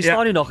pranks by die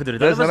stadion daar gedoen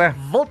het. Dit was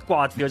wild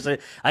kwaad vir jou.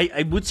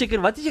 Hy moet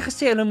seker, wat het jy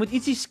gesê? Hulle moet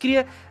ietsie skree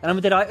en dan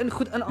moet hy daai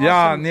goed inasem.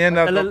 Ja, nee,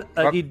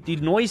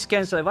 die noise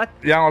cancel, wat?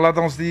 Ja, laat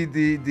ons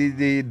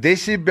die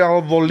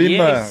decibel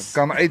volume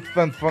kan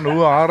uitvind van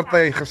hoe hard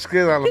hy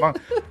geskree het.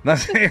 Dan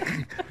sê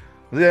ek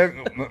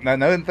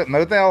Nou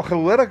het hy al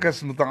gehoor ek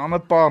is met 'n ander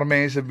paar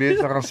mense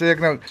besig, dan sê ek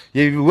nou,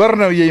 jy hoor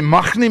nou, jy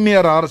mag nie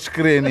meer hard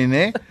skree nie,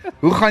 né?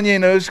 Hoe gaan jy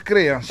nou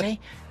skree? Dan sê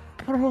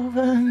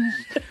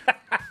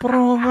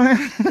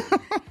Province.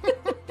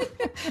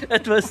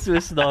 Dit was so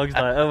snaaks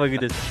daai. Oh my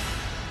goodness.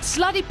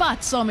 Slat die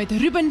pad saam met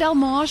Ruben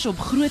Delmars op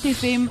Groot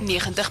FM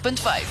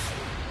 90.5.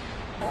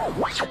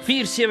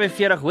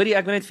 4:47, hoorie,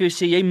 ek wil net vir jou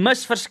sê, jy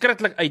mis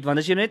verskriklik uit, want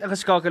as jy net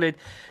ingeskakel het,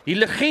 die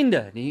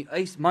legende, die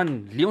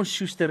man, Leon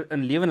Schuster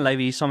in lewe en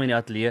lywe hier saam in die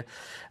ateljee,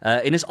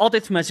 en is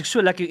altyd vir my, as ek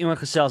so lekker iemand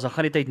gesels, dan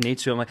gaan die tyd net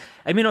so, maar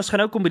ek meen, ons gaan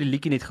nou kom by die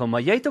liedjie net gou,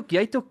 maar jy het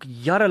ook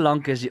jare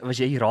lank was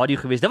jy radio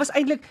gewees, dit was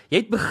eintlik, jy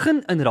het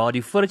begin in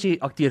radio, voordat jy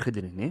akteur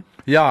gedoen het, nee?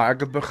 Ja, ek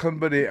het begin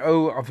by die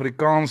ou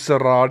Afrikaanse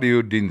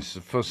radiodiens,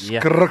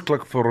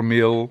 verskriklik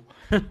formeel,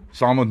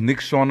 saam met Nick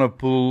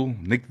Swanepoel,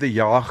 Nick de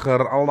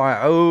Jager, al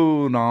daai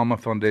ou name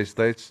van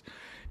destyds.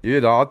 Jy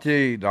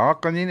weet, daar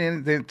kan jy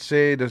net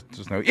sê,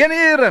 dis nou 1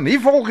 uur en hier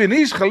volg die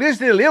nuus, gelees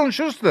deur Leon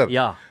Schuster.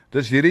 Ja.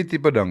 Dis hierdie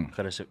tipe ding.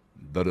 Gerus.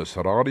 Dit is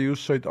Radio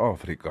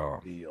Suid-Afrika.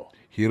 Ja.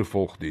 Hier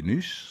volg die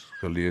nuus,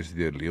 gelees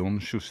deur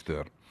Leon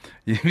Schuster.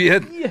 Jy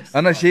weet,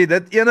 en as jy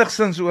dit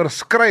enigsins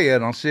oorskry,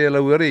 dan sê hulle,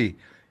 hoorie,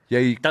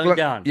 jy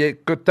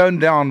tone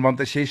down,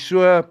 want as jy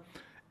so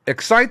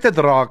excited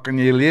raak en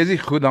jy lees dit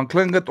goed, dan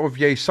klink dit of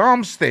jy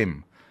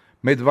saamstem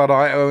met wat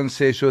daai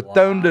ouens sê, so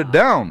tone it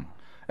down.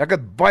 Ek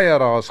het baie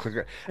raas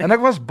gekry. En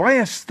ek was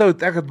baie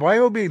stout, ek het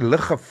baie op die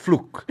lug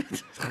gevloek.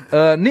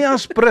 Nie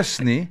as prins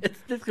nie.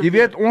 Jy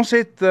weet, ons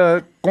het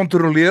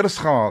kontroleurs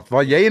gehad,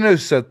 waar jy nou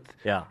sit,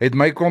 het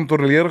my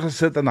kontroleur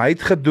gesit en hy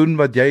het gedoen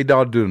wat jy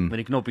daar doen.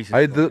 Met die knoppies.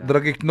 Hy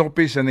druk die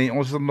knoppies en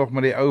ons het nog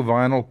met die ou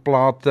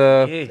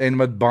vinylplate en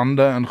met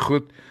bande en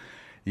goed.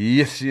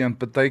 Jessie, en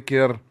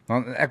partykeer,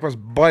 ek was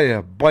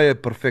baie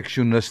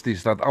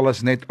perfeksionisties, dat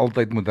alles net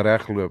altyd moet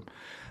regloop.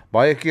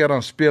 Baie keer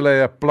dan speel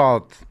hy 'n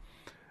plaat,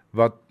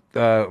 wat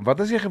wat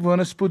is die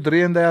gewone spoed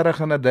 33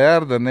 en 'n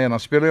derde, nee, en dan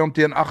speel hy hom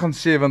teen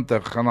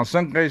 78 en dan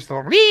sing hy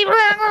stil.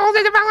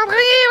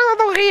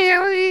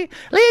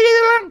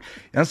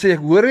 En sê ek,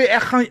 hoor jy,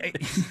 ek gaan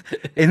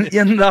en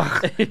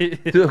eendag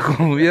toe ek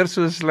hom weer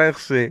so sleg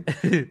sê,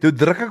 toe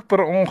druk ek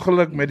per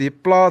ongeluk met die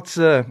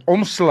plaatse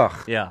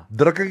omslag. Ja.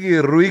 Druk ek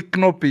die rooi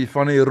knoppie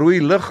van die rooi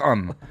lig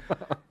aan.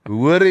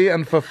 Hoor jy,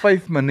 en vir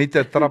 5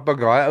 minute trap ek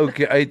daai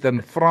ouetjie uit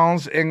in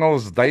Frans,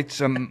 Engels,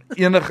 Duits en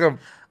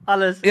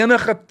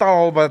enige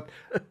taal wat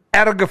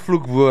erge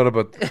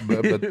vloekwoorde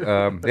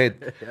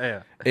het.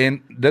 Ja.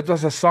 En dit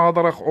was 'n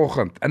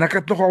Saterdagoggend en ek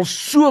het nogal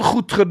so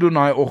goed gedoen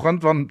daai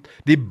oggend want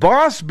die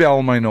baas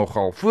bel my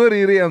nogal voor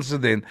hierdie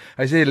insident.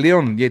 Hy sê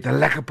Leon, jy het 'n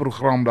lekker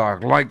program daar.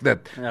 Ek like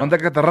dit. Ja. Want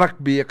ek het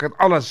rugby, ek het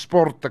alles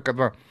sport, ek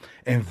het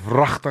en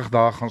wragtig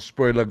daar gaan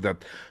spoil ek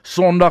dit.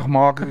 Sondag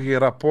maak ek die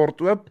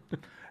rapport oop.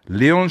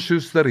 Leon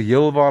Schuster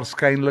heel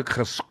waarskynlik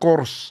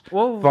geskort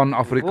van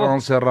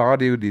Afrikaanse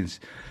radiodiens.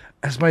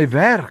 Is my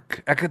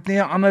werk. Ek het nie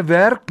 'n ander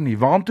werk nie.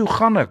 Waartoe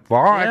gaan ek?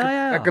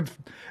 Ek het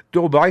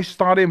toe op daai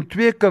stadium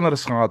 2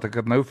 kinders gehad. Ek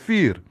het nou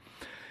 4.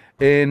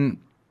 En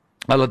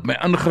hulle het my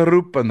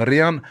ingeroep en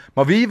Rian,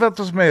 maar wie wat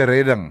was my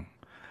redding?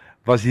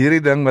 Was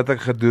hierdie ding wat ek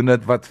gedoen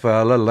het wat vir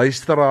hulle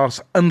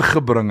luisteraars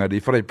ingebring het,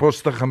 die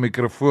vrypostige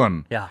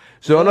mikrofoon. Ja.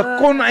 So hulle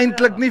kon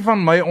eintlik nie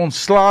van my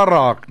ontslaa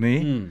raak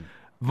nie.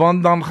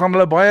 Want dan gaan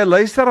hulle baie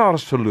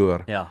luisteraars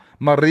verloor. Ja.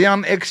 Maar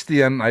Rian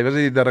Eksteen, hy was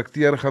die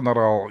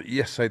direkteur-generaal,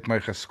 hy het my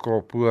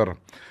geskrop, hoor.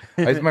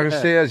 Hy het my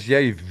gesê, as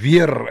jy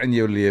weer in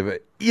jou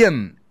lewe,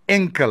 een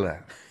enkele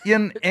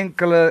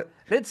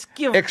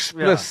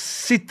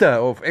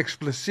eksplisiete of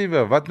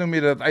eksplosiewe, wat noem jy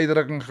dit,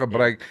 uitdrukking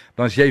gebruik,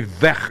 dan is jy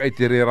weg uit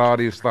hierdie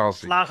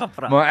radiostasie.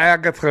 Maar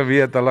ek het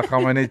geweet, hulle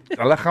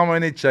gaan my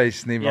nie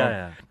chase nie, want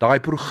daai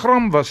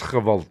program was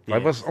gewild, hy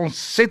was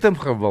ontsettend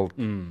gewild,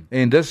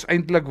 en dis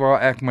eintlik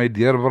waar ek my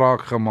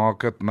deurbraak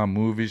gemaak het na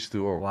movies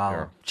toe ook.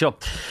 Wow,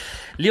 chop.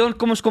 Leon,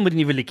 kom ons kom met die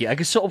nuwe liedjie. Ek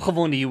is so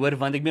opgewonde hier hoor,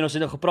 want ek meen ons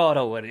het nou gepraat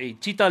daaroor.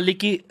 Cheetah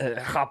liedjie,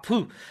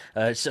 gapoe,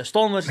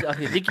 Stormers,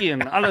 die liedjie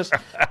en alles.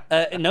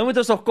 En nou moet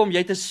ons nog kom, jy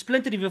het 'n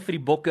splinter nuwe vir die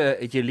Bokke,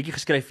 het jy 'n liedjie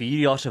geskryf vir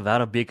hierdie jaar se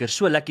Wêreldbeker.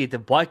 So lekker, jy het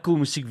 'n baie cool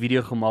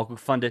musiekvideo gemaak ook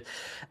van dit.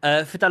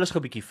 Vertel ons gou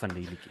 'n bietjie van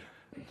die liedjie.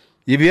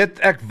 Jy weet,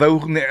 ek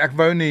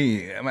wou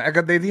nie, maar ek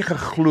het net nie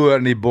geglo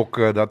in die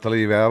Bokke dat hulle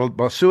die wêreld,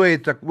 maar so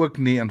het ek ook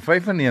nie in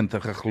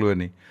 95 geglo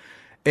nie.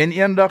 En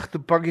eendag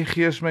toe pak die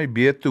gees my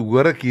beet, toe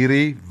hoor ek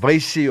hierdie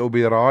wysie op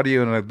die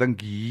radio en ek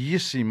dink,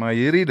 jessie, maar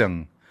hierdie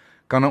ding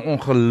kan 'n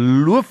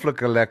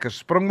ongelooflike lekker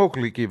Springbok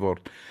liedjie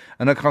word.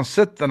 En ek gaan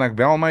sit en ek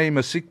bel my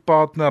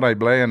musiekpartner, hy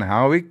bly in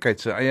Howick, hy het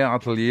sy eie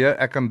ateljee,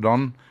 ek en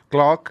Don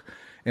Clark,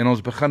 en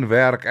ons begin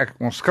werk,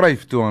 ons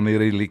skryf toe aan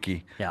hierdie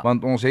liedjie,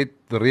 want ons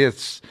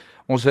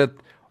het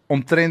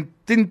omtrent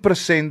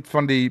 10%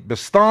 van die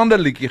bestaande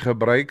liedjie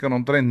gebruik en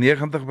omtrent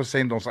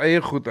 90% ons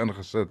eie goed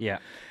ingesit.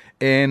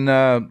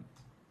 En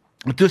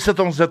toe sit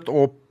ons dit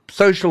op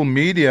social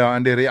media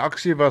en die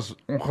reaksie was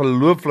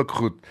ongelooflik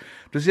goed.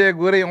 Toe sê ek,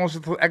 hoor jy,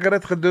 ek het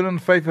dit gedoen in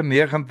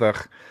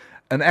 95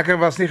 en ek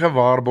was nie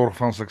gewaarborg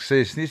van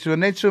sukses nie, so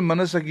net so min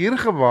as ek hier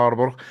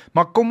gewaarborg,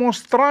 maar kom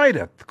ons try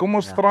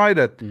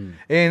dit,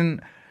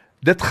 en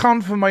dit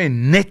gaan vir my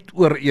net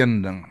oor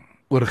een ding,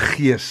 oor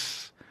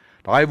gees.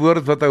 Daai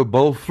woord wat ou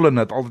Bill Flynn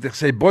het altyd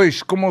gesê,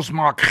 boys, kom ons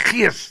maak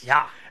gees.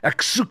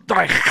 Ek soek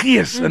daai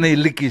gees in die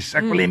liedjies.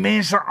 Ek wil die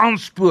mense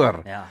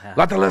aanspoor.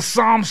 Laat hulle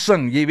saam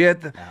sing, jy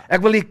weet.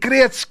 Ek wil die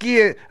kreet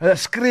skree,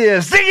 ziggy,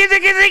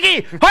 ziggy,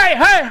 ziggy, hey,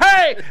 hey,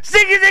 hey,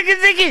 ziggy, ziggy,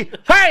 ziggy,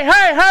 hey,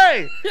 hey,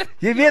 hey.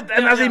 Jy weet,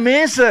 en as die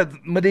mense,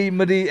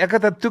 ek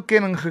het 'n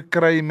toekenning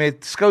gekry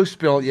met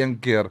skouspel een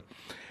keer,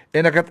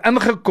 en ek het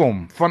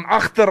ingekom van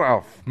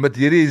agteraf met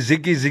hierdie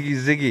ziggy, ziggy,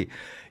 ziggy.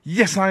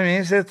 Yes, my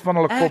mense het van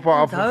hulle koppe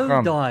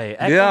afgegaan.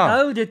 Ek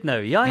onthou dit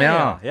nou,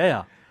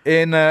 ja.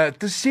 En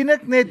toe sien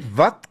ek net,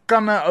 wat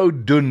kan 'n ou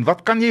doen?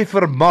 Wat kan jy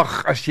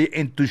vermag as jy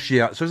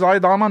entoesiast? Soos daai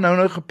dame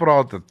nou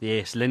gepraat het.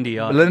 Yes, Lindy,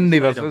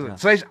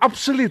 sy is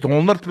absoluut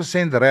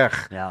 100%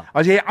 reg.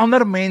 As jy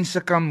ander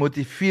mense kan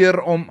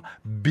motiveer om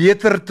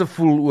beter te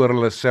voel oor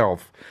hulle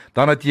self,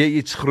 dan het jy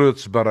iets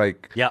groots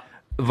bereik.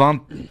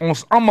 Want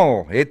ons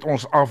almal het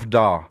ons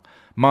afdaag.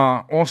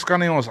 Maar ons kan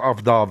nie ons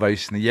afdaag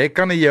wys nie. Jy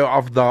kan nie jou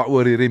afdaag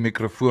oor hierdie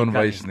mikrofoon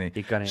wys nie.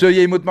 So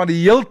jy moet maar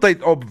die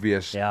heeltyd op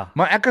wees.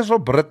 Maar ek is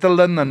op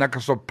Ritalin en ek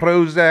is op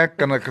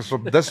Prozac en ek is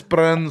op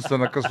Disprins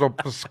en ek is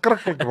op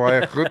verskriklik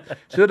baie goed.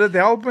 So dit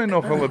help my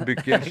nogal 'n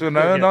bietjie. So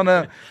nou en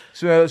dan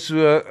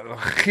so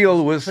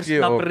geel whisky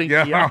op.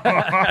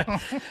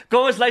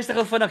 Kom ons luister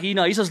gou vinnig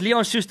hierna. Hier is ons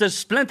Leon Schuster,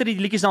 splinter die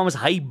liedjie se naam is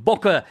Hy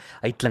Bokke.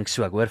 Hy klink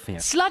so, ek hoor van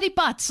jou. Slat die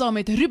pad saam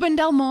met Ruben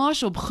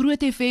Delmars op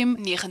Groot FM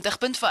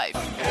 90.5.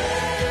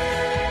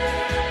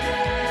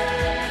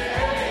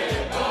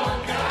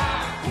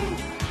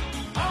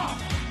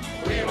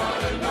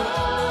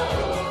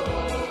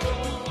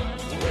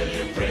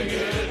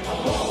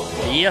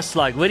 Yes,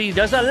 like, hoorie,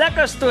 dis 'n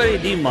lekker storie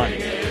die man.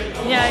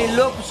 Ja, hy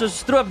loop so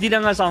stroop, die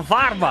ding is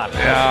aanvaarbaar.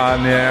 Ja,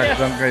 nee, ek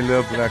dink hy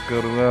loop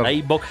lekker hoor. Hy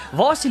bok.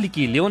 Waar is die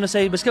liedjie? Leon, is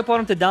hy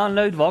beskikbaar om te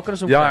download? Waar kan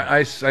ons hom Ja, kry?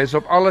 hy's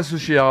op alle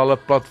sosiale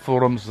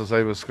platforms is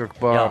hy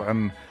beskikbaar Ja.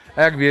 en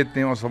ek weet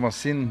nie, ons sal maar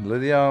sien.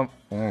 Lydia,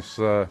 ons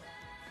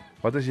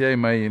wat is jy,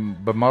 my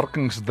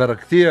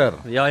bemarkingsdirekteur?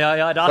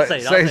 Ja, daar Sy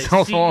sy.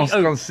 sal vir ons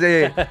CEO. kan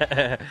sê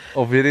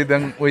of hierdie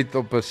ding ooit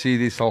op 'n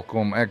CD sal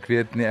kom. Ek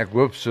weet nie, ek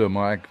hoop so,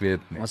 maar ek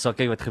weet nie. Ons sal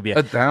kyk wat gebeur.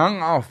 Dit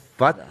hang af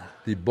wat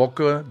die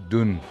Bokke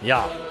doen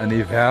Ja. in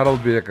die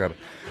Wêreldbeker.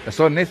 Ek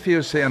sal net vir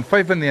jou sê in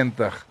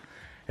 95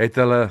 het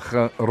hulle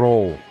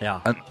gerol.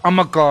 Ja. En aan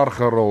mekaar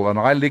gerol en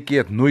daai liedjie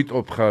het nooit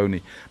opgehou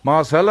nie. Maar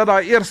as hulle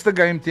daai eerste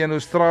game teen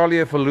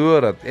Australië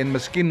verloor het en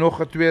miskien nog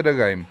 'n tweede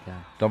game,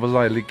 dan was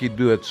daai liedjie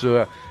dood.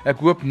 So ek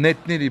hoop net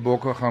nie die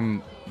Bokke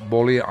gaan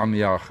Bollie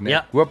aanjaag nie. Ja.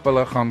 Ek hoop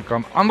hulle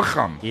kan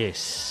aangaan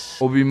Yes.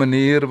 op die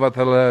manier wat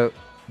hulle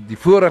die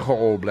vorige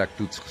All Black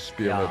toets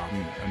gespeel Ja. het.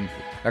 En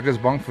ek is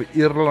bang vir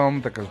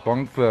Ierland, ek is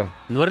bang vir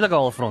Noordelike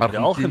halfrond, die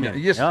algemeen.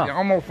 Yes, ja.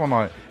 Almal van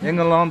daai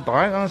Engeland,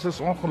 daai ons is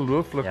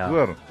ongelooflik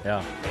hoor.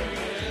 Ja.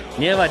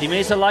 Nee, maar die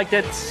mense like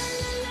dit.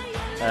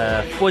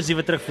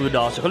 Positiewe terugvoer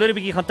daar. So glo 'n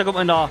bietjie gaan tik hom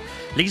in daar.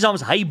 Liedjies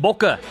namens Hy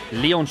Bokke,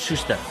 Leon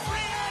Schuster.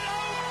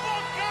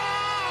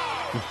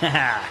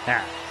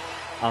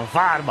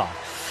 Aanvaarbaar.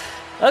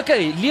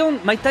 Okay, Leon,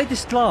 my tyd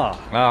is klaar.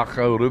 Ag,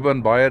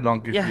 Ruben, baie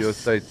dankie vir jou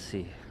tyd.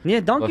 Nee,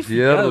 Dit dankie was vir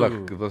jou. heerlik.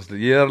 Dit was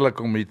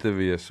heerlik om hier te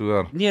wees,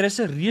 hoor. Nee, dis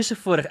 'n reuse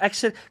voorreg.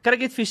 Kan ek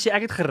net vir jou sê,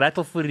 ek het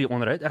gerattel voor hierdie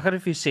onderhoud. Ek gaan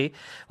net vir jou sê,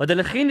 wat 'n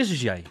legende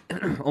soos jy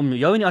om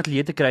jou in die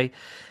ateljee te kry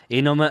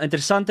en om 'n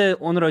interessante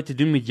onderhoud te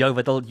doen met jou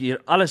wat al hier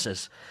alles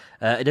is.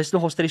 Dit is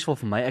nogal stresvol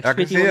vir my. Ek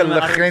is nie 'n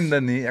legende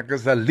nie, ek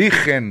is 'n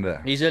legende.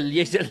 Jy's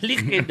 'n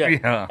legende.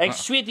 Ja. Ek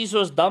sweet hier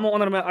soos damme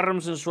onder my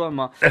arms en so,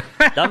 maar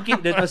dankie.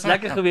 Dit was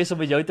lekker geweest om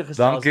met jou te gesels.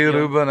 Dankie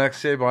Ruben, ek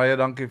sê baie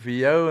dankie vir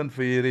jou en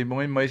vir hierdie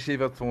mooi meisie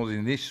wat vir ons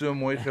nie so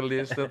mooi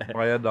gelees het.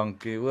 Baie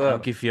dankie, hoor.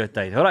 Dankie vir jou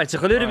tyd. Alright, so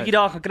geloor 'n bietjie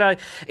daar gekry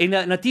en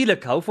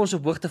natuurlik hou vir ons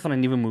op hoogte van 'n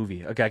nuwe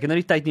movie. Okay, ek het nou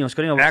die tyd nie, ons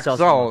kan nie Ek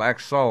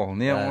sal.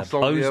 Nee, ons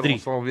sal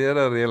weer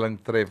 'n reëling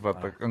tref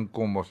wat ek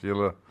inkom as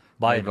julle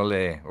baie wil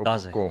hê.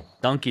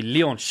 Dankie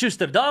Leon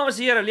Schuster. Dames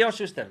en here, Leon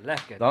Schuster.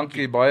 Lekker.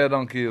 Dankie, baie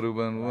dankie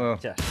Ruben. Hoor.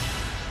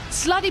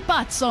 Slat die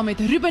pad saam met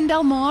Ruben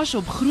Delmas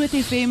op Groot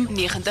FM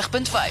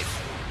 90.5.